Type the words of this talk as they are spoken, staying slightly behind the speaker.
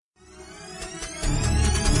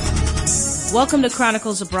Welcome to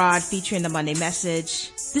Chronicles Abroad, featuring the Monday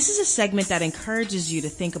Message. This is a segment that encourages you to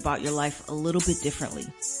think about your life a little bit differently,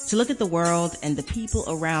 to look at the world and the people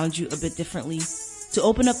around you a bit differently, to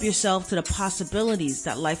open up yourself to the possibilities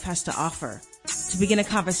that life has to offer, to begin a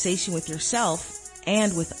conversation with yourself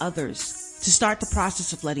and with others, to start the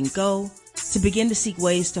process of letting go, to begin to seek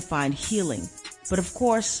ways to find healing. But of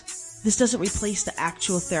course, this doesn't replace the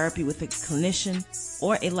actual therapy with a clinician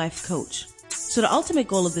or a life coach. So the ultimate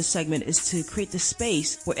goal of this segment is to create the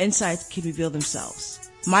space where insights can reveal themselves.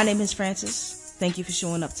 My name is Frances. Thank you for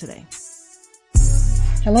showing up today.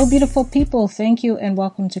 Hello, beautiful people. Thank you and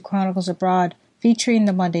welcome to Chronicles Abroad, featuring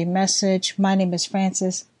the Monday Message. My name is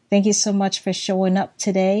Frances. Thank you so much for showing up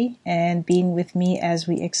today and being with me as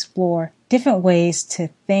we explore different ways to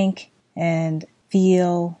think and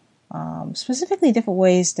feel, specifically different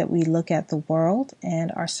ways that we look at the world and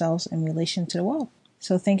ourselves in relation to the world.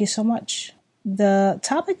 So thank you so much. The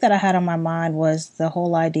topic that I had on my mind was the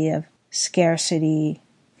whole idea of scarcity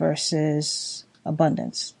versus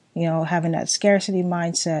abundance. You know, having that scarcity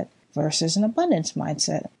mindset versus an abundance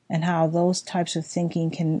mindset, and how those types of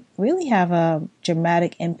thinking can really have a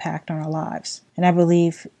dramatic impact on our lives. And I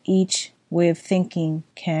believe each way of thinking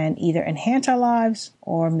can either enhance our lives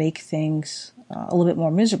or make things a little bit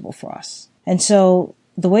more miserable for us. And so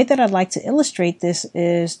the way that I'd like to illustrate this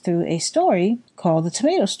is through a story called The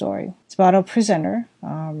Tomato Story. It's about a presenter.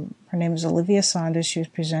 Her name is Olivia Saunders. She was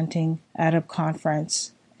presenting at a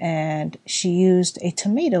conference, and she used a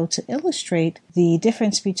tomato to illustrate the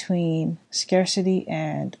difference between scarcity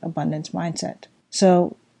and abundance mindset.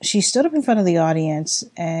 So she stood up in front of the audience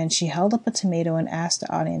and she held up a tomato and asked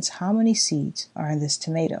the audience how many seeds are in this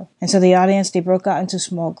tomato. And so the audience, they broke out into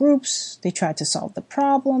small groups. They tried to solve the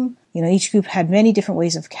problem. You know, each group had many different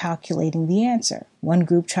ways of calculating the answer. One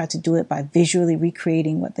group tried to do it by visually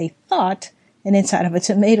recreating what they thought an inside of a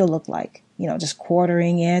tomato looked like. You know, just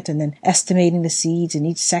quartering it and then estimating the seeds in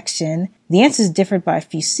each section. The answers differed by a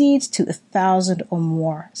few seeds to 1,000 or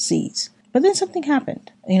more seeds. But then something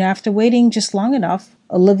happened. You know, after waiting just long enough,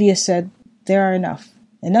 Olivia said, there are enough.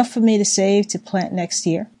 Enough for me to save to plant next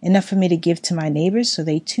year. Enough for me to give to my neighbors so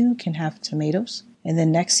they too can have tomatoes. And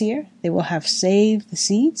then next year, they will have saved the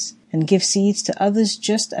seeds and give seeds to others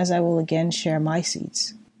just as I will again share my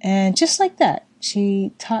seeds. And just like that,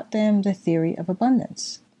 she taught them the theory of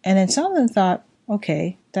abundance. And then some of them thought,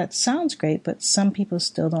 okay, that sounds great, but some people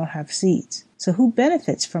still don't have seeds. So who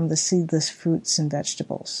benefits from the seedless fruits and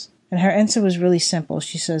vegetables? And her answer was really simple.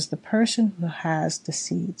 She says, the person who has the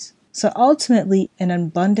seeds. So ultimately, an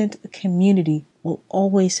abundant community will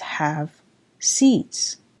always have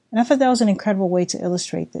seeds. And I thought that was an incredible way to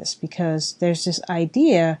illustrate this, because there's this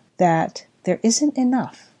idea that there isn't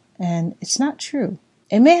enough, and it's not true.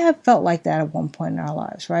 It may have felt like that at one point in our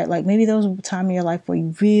lives, right? Like maybe there was a time in your life where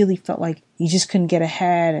you really felt like you just couldn't get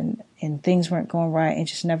ahead and things weren't going right and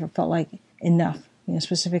just never felt like enough. You know,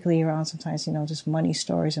 specifically around sometimes, you know, just money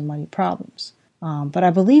stories and money problems. But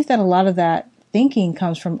I believe that a lot of that thinking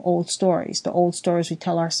comes from old stories. The old stories we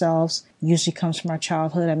tell ourselves usually comes from our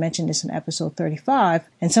childhood. I mentioned this in episode 35.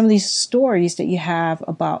 And some of these stories that you have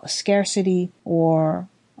about scarcity or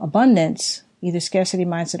abundance, either scarcity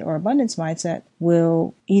mindset or abundance mindset,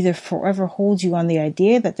 will either forever hold you on the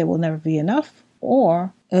idea that there will never be enough,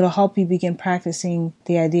 or it'll help you begin practicing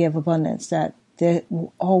the idea of abundance, that there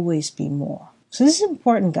will always be more. So this is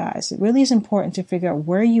important, guys. It really is important to figure out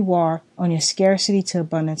where you are on your scarcity to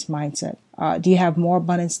abundance mindset. Do you have more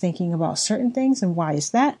abundance thinking about certain things, and why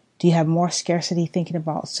is that? Do you have more scarcity thinking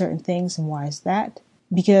about certain things, and why is that?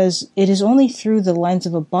 Because it is only through the lens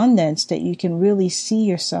of abundance that you can really see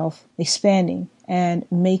yourself expanding and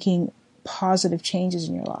making positive changes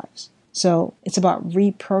in your lives. So it's about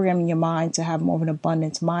reprogramming your mind to have more of an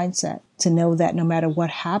abundance mindset, to know that no matter what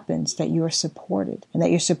happens, that you are supported, and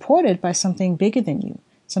that you're supported by something bigger than you,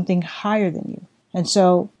 something higher than you. And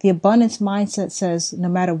so the abundance mindset says no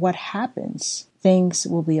matter what happens, things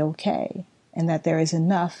will be okay, and that there is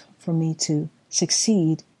enough for me to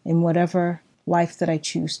succeed in whatever life that I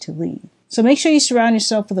choose to lead. So make sure you surround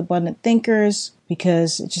yourself with abundant thinkers,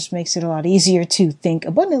 because it just makes it a lot easier to think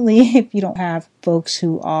abundantly if you don't have folks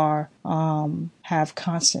who are have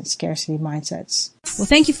constant scarcity mindsets. Well,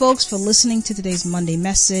 thank you folks for listening to today's Monday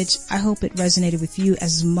Message. I hope it resonated with you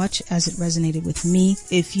as much as it resonated with me.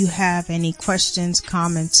 If you have any questions,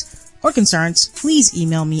 comments, or concerns, please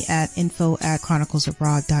email me at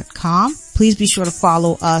info@chroniclesabroad.com. Please be sure to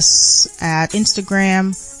follow us at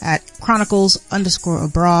Instagram at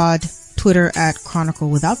Chronicles_abroad, Twitter at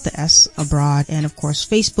Chronicle without the S Abroad, and of course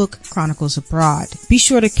Facebook, Chronicles Abroad. Be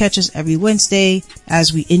sure to catch us every Wednesday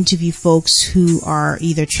as we interview folks who are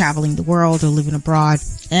either traveling the world or living abroad.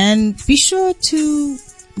 And be sure to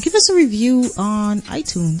give us a review on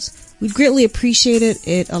iTunes. We'd greatly appreciate it.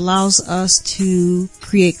 It allows us to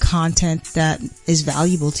create content that is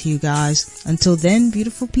valuable to you guys. Until then,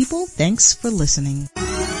 beautiful people, thanks for listening.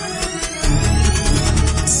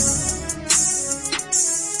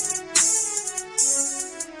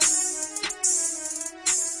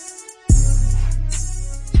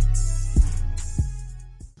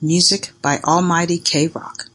 Music by Almighty K-Rock.